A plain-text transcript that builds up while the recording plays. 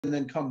and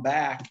then come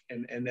back.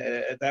 And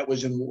that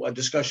was in a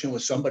discussion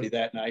with somebody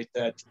that night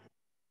that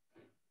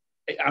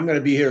I'm going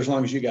to be here as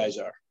long as you guys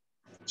are.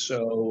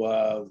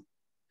 So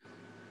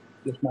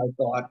just my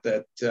thought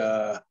that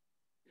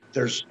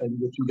there's, and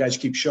what you guys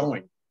keep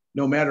showing,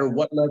 no matter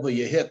what level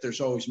you hit,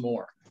 there's always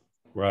more.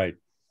 Right.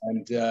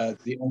 And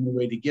the only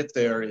way to get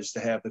there is to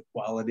have the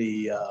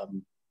quality,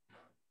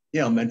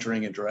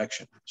 mentoring and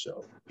direction.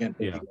 So again,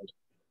 thank you guys.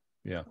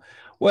 Yeah.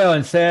 Well,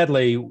 and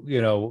sadly,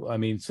 I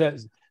mean,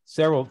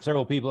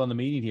 several people in the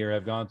meeting here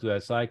have gone through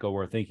that cycle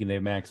where thinking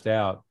they've maxed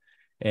out,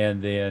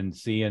 and then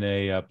seeing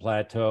a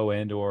plateau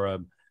and or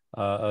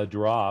a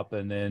drop,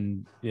 and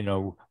then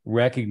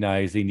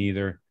recognizing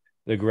either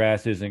the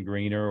grass isn't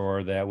greener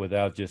or that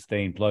without just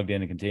staying plugged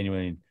in and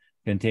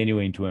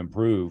continuing to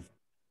improve,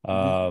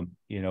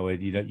 you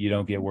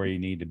don't get where you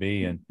need to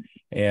be.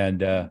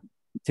 And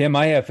Tim,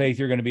 I have faith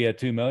you're going to be at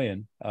 2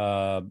 million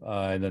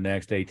in the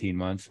next 18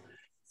 months.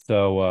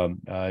 So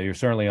you're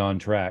certainly on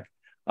track.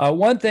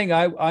 One thing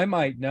I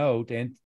might note, and